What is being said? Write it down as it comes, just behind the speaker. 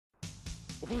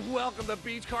Welcome to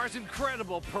Beach Car's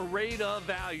incredible parade of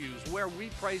values, where we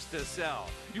price to sell.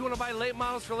 You want to buy late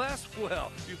models for less?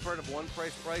 Well, you've heard of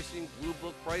one-price pricing, blue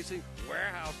book pricing,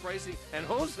 warehouse pricing, and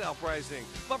wholesale pricing.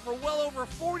 But for well over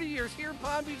 40 years here in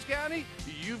Palm Beach County,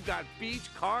 you've got Beach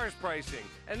Car's pricing.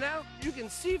 And now you can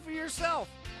see for yourself.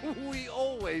 We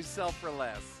always sell for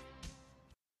less.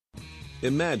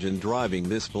 Imagine driving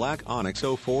this black Onyx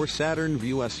 04 Saturn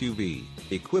Vue SUV,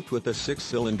 equipped with a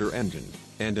 6-cylinder engine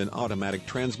and an automatic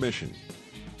transmission.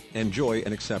 Enjoy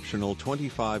an exceptional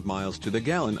 25 miles to the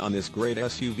gallon on this great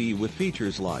SUV with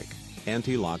features like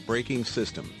anti-lock braking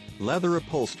system, leather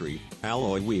upholstery,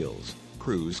 alloy wheels,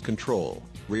 cruise control,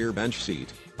 rear bench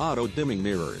seat, auto-dimming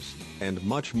mirrors, and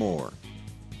much more.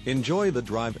 Enjoy the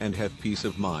drive and have peace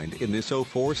of mind in this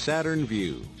 04 Saturn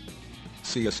Vue.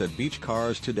 See us at Beach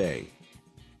Cars today.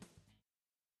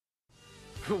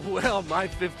 Well, my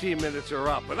 15 minutes are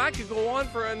up, and I could go on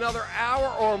for another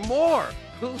hour or more.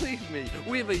 Believe me,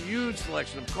 we have a huge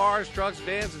selection of cars, trucks,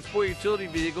 vans, and sport utility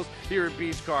vehicles here at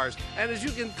Beach Cars. And as you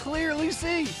can clearly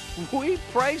see, we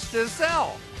price to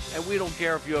sell. And we don't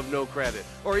care if you have no credit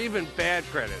or even bad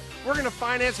credit. We're going to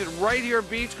finance it right here at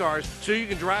Beach Cars so you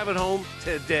can drive it home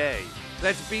today.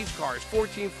 That's Beach Cars,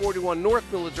 1441 North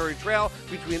Military Trail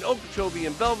between Okeechobee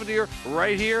and Belvedere,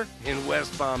 right here in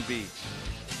West Palm Beach.